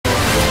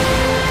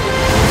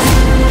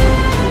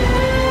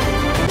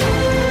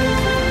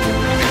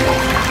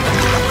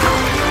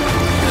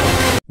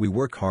We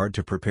work hard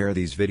to prepare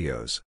these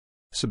videos.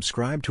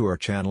 Subscribe to our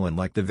channel and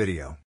like the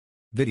video.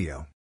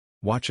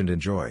 Watch and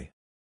enjoy.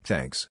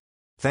 Thanks.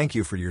 Thank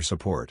you for your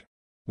support.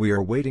 We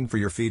are waiting for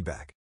your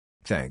feedback.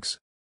 Thanks.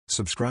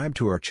 Subscribe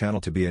to our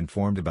channel to be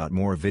informed about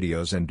more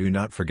videos and do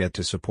not forget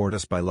to support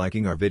us by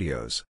liking our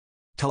videos.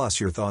 Tell us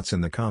your thoughts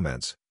in the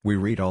comments. We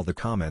read all the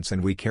comments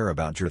and we care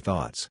about your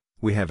thoughts.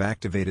 We have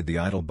activated the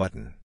idle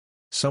button.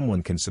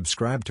 Someone can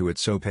subscribe to it,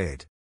 so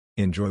paid.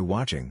 Enjoy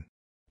watching.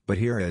 But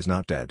Hira is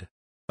not dead.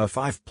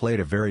 A5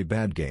 played a very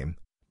bad game,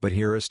 but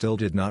Hira still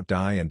did not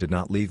die and did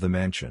not leave the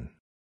mansion.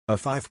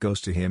 A5 goes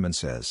to him and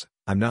says,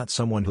 "I'm not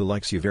someone who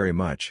likes you very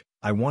much.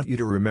 I want you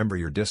to remember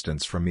your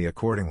distance from me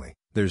accordingly.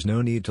 There's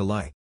no need to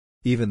lie."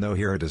 Even though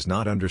Hira does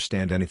not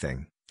understand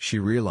anything, she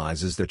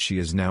realizes that she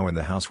is now in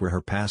the house where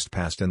her past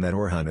passed and that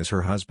Orhun is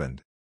her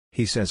husband.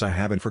 He says, "I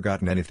haven't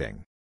forgotten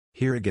anything."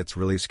 Hira gets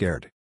really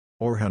scared.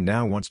 Orhun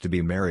now wants to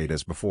be married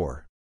as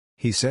before.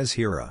 He says,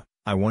 "Hira,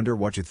 I wonder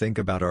what you think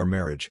about our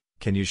marriage,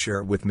 can you share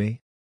it with me?"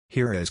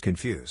 Hira is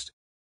confused.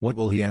 What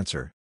will he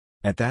answer?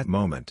 At that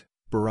moment,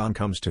 Baran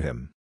comes to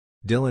him.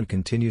 Dylan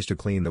continues to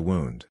clean the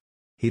wound.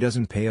 He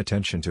doesn't pay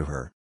attention to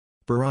her.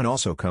 Baran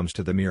also comes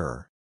to the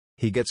mirror.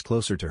 He gets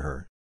closer to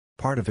her.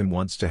 Part of him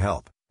wants to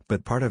help,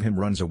 but part of him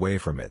runs away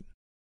from it.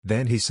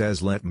 Then he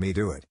says, "Let me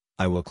do it,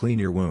 I will clean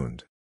your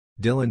wound."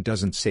 Dylan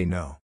doesn't say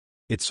no.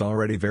 It's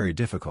already very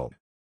difficult.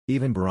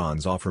 Even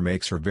Baran's offer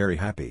makes her very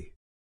happy.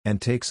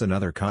 And takes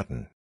another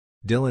cotton.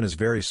 Dylan is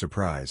very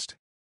surprised.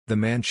 The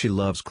man she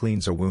loves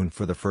cleans a wound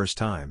for the first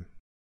time.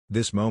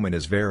 This moment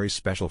is very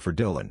special for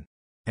Dylan.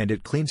 And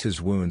it cleans his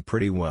wound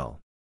pretty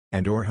well.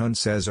 And Orhun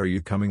says, "Are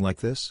you coming like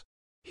this?"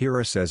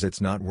 Hira says,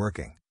 "It's not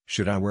working,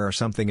 should I wear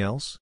something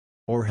else?"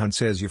 Orhun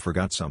says, "You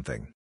forgot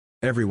something."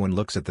 Everyone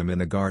looks at them in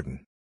the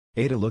garden.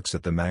 Ada looks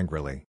at them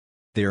angrily.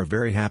 They are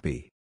very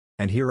happy.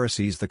 And Hira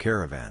sees the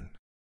caravan.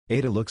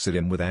 Ada looks at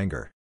him with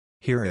anger.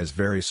 Hira is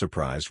very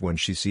surprised when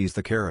she sees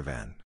the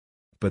caravan.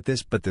 But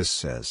this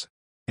says.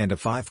 And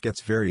A5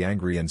 gets very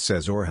angry and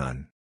says,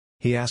 "Orhun."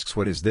 He asks,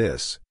 "What is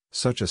this,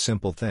 such a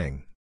simple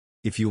thing?"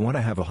 "If you want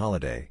to have a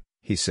holiday,"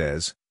 he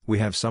says, "we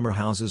have summer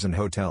houses and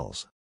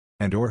hotels."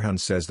 And Orhun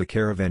says, "The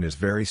caravan is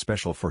very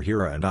special for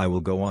Hira and I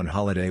will go on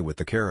holiday with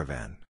the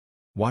caravan."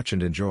 Watch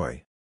and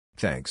enjoy.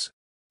 Thanks.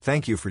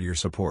 Thank you for your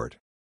support.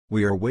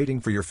 We are waiting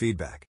for your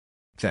feedback.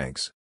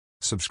 Thanks.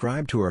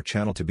 Subscribe to our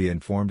channel to be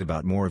informed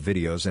about more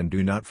videos and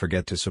do not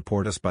forget to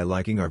support us by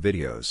liking our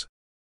videos.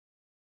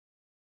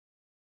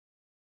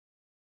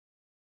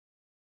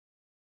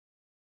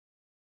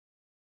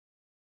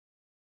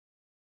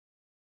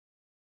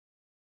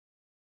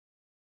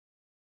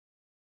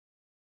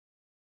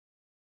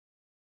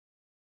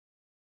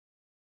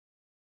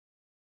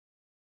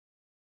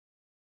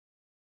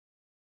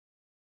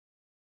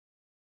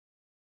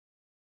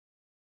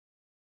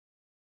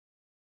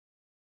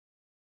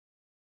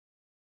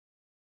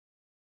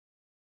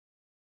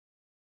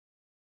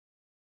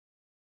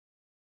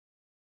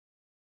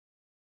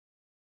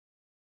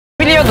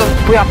 Biliyordum.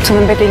 Bu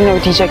yaptığının bedelini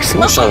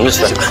ödeyeceksin. Lütfen,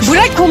 lütfen.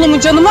 Bırak kolumu,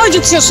 canımı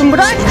acıtıyorsun,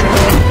 bırak.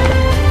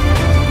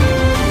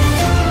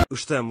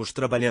 Estamos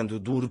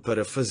trabalhando duro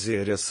para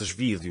fazer esses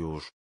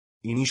vídeos.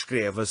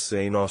 Inscreva-se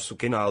em nosso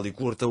canal e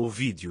curta o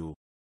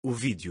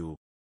vídeo.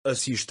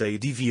 Assista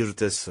e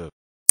divirta-se.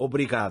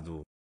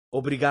 Obrigado.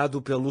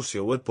 Obrigado pelo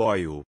seu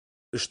apoio.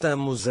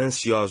 Estamos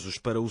ansiosos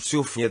para o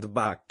seu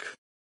feedback.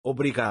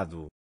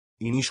 Obrigado.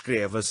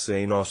 Inscreva-se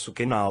em nosso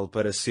canal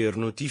para ser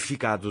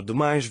notificado de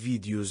mais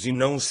vídeos e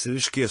não se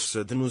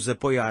esqueça de nos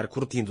apoiar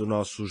curtindo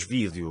nossos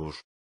vídeos.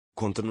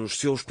 Conte-nos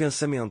seus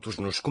pensamentos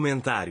nos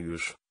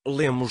comentários.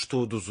 Lemos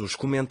todos os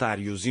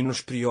comentários e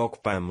nos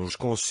preocupamos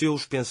com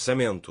seus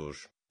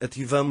pensamentos.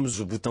 Ativamos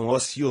o botão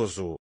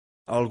ocioso.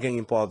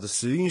 Alguém pode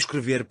se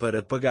inscrever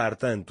para pagar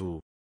tanto.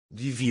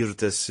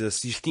 Divirta-se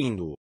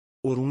assistindo.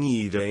 Orhun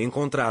e Hira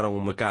encontraram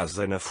uma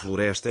casa na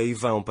floresta e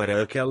vão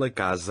para aquela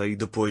casa e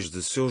depois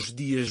de seus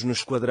dias no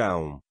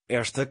esquadrão,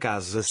 esta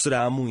casa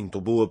será muito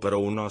boa para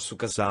o nosso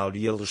casal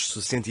e eles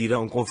se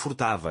sentirão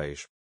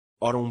confortáveis.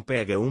 Orhun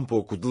pega um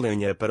pouco de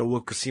lenha para o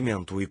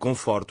aquecimento e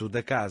conforto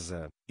da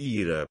casa.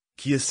 Hira,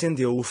 que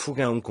acendeu o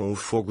fogão com o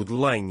fogo de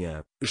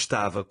lenha,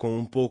 estava com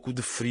um pouco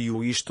de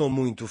frio e estou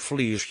muito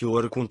feliz que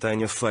Orhun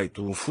tenha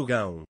feito o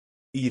fogão.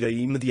 Hira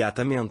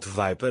imediatamente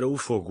vai para o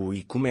fogo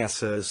e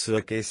começa a se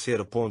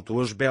aquecer.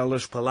 As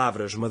belas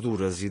palavras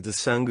maduras e de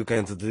sangue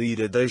quente de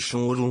Hira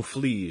deixam Orhun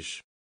feliz.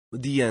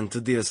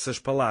 Diante dessas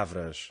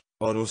palavras,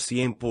 Orhun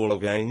se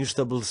empolga em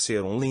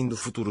estabelecer um lindo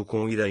futuro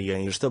com Hira e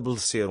em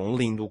estabelecer um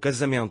lindo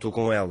casamento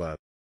com ela.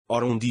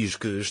 Orhun diz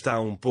que está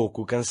um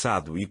pouco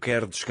cansado e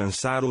quer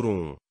descansar.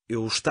 Orhun: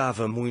 "Eu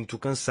estava muito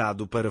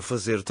cansado para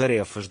fazer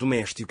tarefas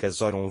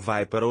domésticas." Orhun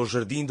vai para o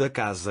jardim da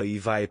casa e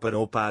vai para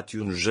o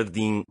pátio. No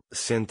jardim,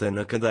 senta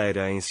na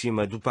cadeira em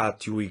cima do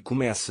pátio e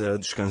começa a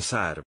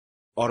descansar.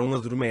 Orhun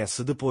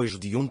adormece depois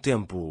de um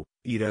tempo.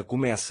 Hira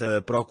começa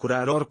a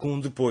procurar Orhun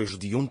depois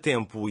de um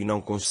tempo e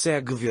não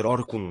consegue ver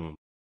Orhun.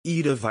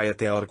 Hira vai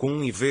até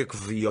Orhun e vê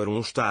que Orhun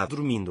está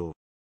dormindo.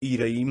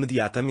 Hira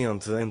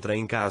imediatamente entra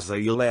em casa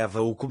e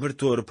leva o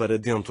cobertor para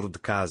dentro de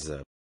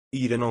casa.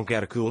 Hira não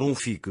quer que Orhun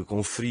fique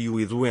com frio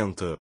e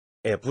doente.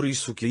 É por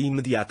isso que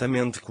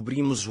imediatamente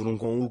cobrimos Orhun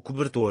com o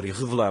cobertor e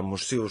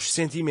revelamos seus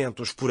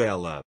sentimentos por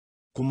ela.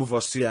 Como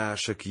você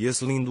acha que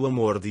esse lindo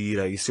amor de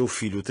Hira e seu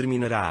filho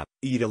terminará?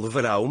 Hira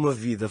levará uma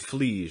vida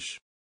feliz.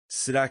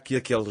 Será que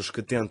aqueles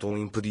que tentam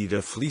impedir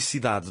a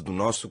felicidade do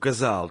nosso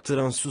casal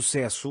terão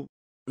sucesso?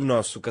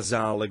 Nosso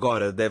casal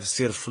agora deve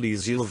ser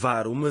feliz e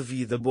levar uma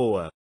vida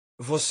boa.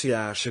 Você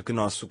acha que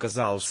nosso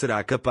casal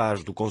será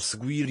capaz de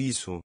conseguir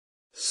isso?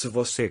 Se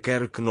você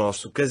quer que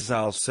nosso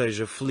casal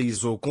seja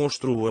feliz ou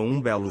construa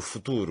um belo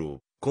futuro,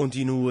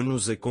 continua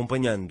nos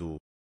acompanhando.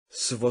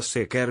 Se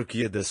você quer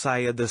que Ada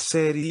saia da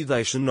série e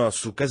deixe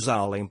nosso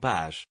casal em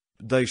paz,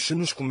 deixe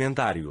nos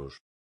comentários.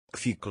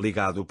 Fique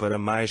ligado para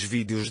mais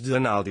vídeos de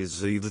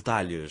análise e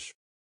detalhes.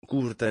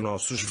 Curta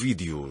nossos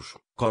vídeos,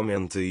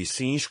 comente e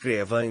se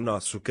inscreva em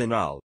nosso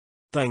canal.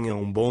 Tenha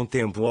um bom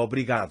tempo,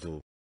 obrigado.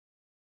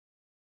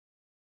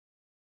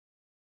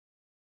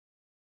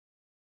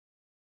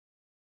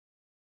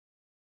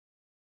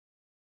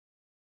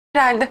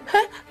 Herhalde.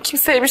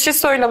 Kimseye bir şey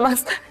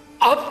söylemez.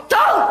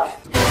 Aptal!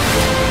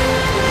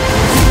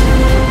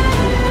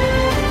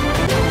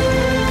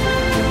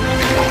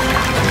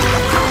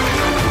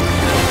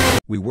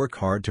 We work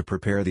hard to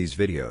prepare these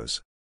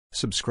videos.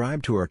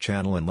 Subscribe to our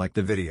channel and like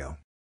the video.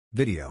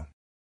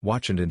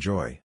 Watch and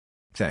enjoy.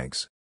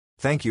 Thanks.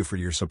 Thank you for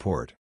your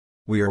support.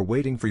 We are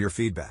waiting for your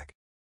feedback.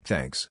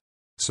 Thanks.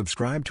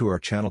 Subscribe to our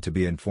channel to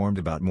be informed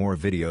about more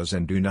videos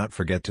and do not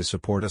forget to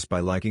support us by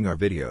liking our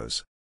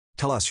videos.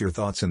 Tell us your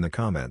thoughts in the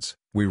comments.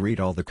 We read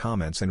all the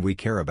comments and we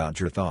care about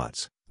your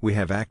thoughts. We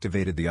have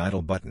activated the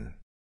idle button.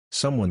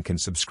 Someone can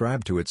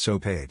subscribe to it, so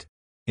paid.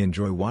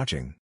 Enjoy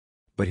watching.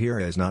 But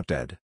Hira is not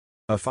dead.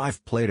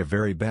 A5 played a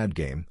very bad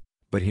game,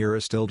 but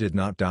Hira still did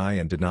not die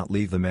and did not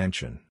leave the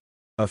mansion.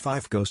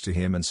 A5 goes to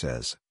him and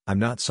says, "I'm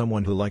not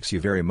someone who likes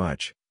you very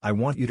much, I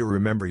want you to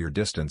remember your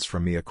distance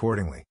from me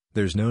accordingly,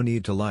 there's no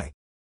need to lie."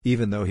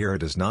 Even though Hira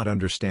does not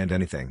understand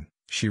anything,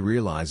 she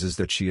realizes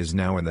that she is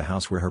now in the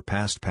house where her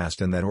past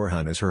passed and that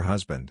Orhun is her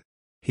husband.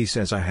 He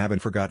says, "I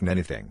haven't forgotten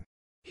anything."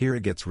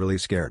 Hira gets really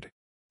scared.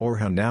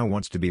 Orhun now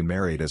wants to be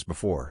married as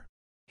before.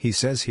 He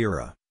says,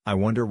 "Hira, I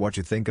wonder what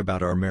you think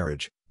about our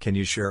marriage, can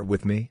you share it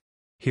with me?"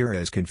 Hira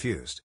is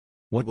confused.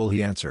 What will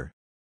he answer?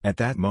 At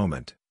that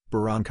moment,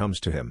 Baran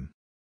comes to him.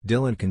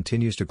 Dylan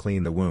continues to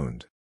clean the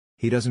wound.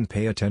 He doesn't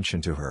pay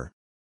attention to her.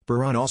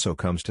 Baran also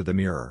comes to the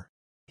mirror.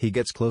 He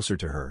gets closer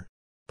to her.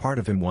 Part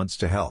of him wants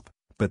to help,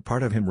 but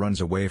part of him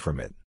runs away from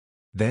it.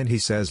 Then he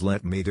says,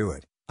 "Let me do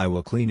it, I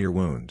will clean your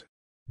wound."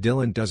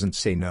 Dylan doesn't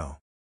say no.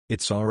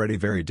 It's already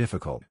very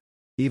difficult.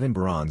 Even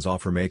Baran's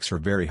offer makes her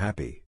very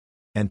happy.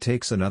 And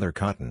takes another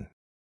cotton.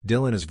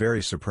 Dylan is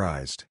very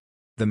surprised.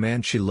 The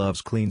man she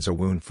loves cleans a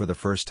wound for the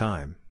first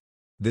time.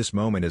 This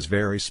moment is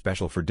very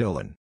special for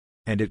Dylan.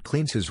 And it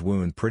cleans his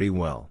wound pretty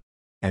well.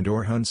 And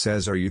Orhun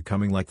says, "Are you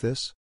coming like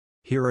this?"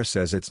 Hira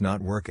says, "It's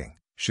not working,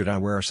 should I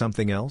wear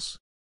something else?"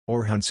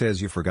 Orhun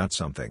says, "You forgot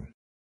something."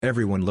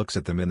 Everyone looks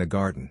at them in the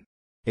garden.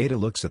 Ada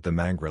looks at them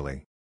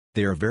angrily.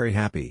 They are very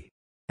happy.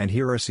 And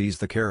Hira sees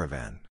the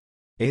caravan.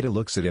 Ada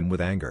looks at him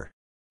with anger.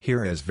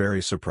 Hira is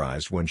very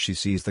surprised when she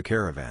sees the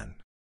caravan.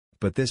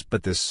 But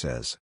this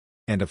says.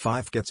 And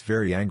A5 gets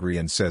very angry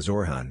and says,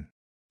 "Orhun."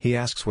 He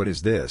asks, "What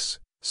is this,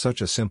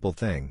 such a simple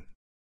thing?"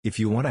 "If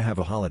you want to have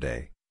a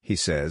holiday," he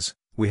says,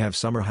 "we have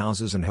summer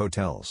houses and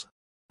hotels."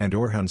 And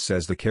Orhun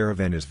says, "The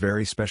caravan is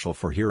very special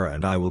for Hira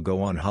and I will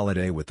go on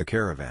holiday with the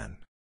caravan."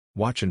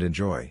 Watch and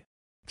enjoy.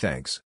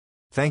 Thanks.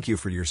 Thank you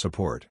for your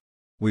support.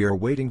 We are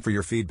waiting for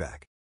your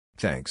feedback.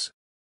 Thanks.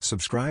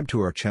 Subscribe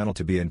to our channel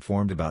to be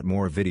informed about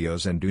more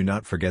videos and do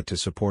not forget to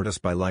support us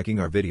by liking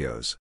our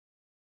videos.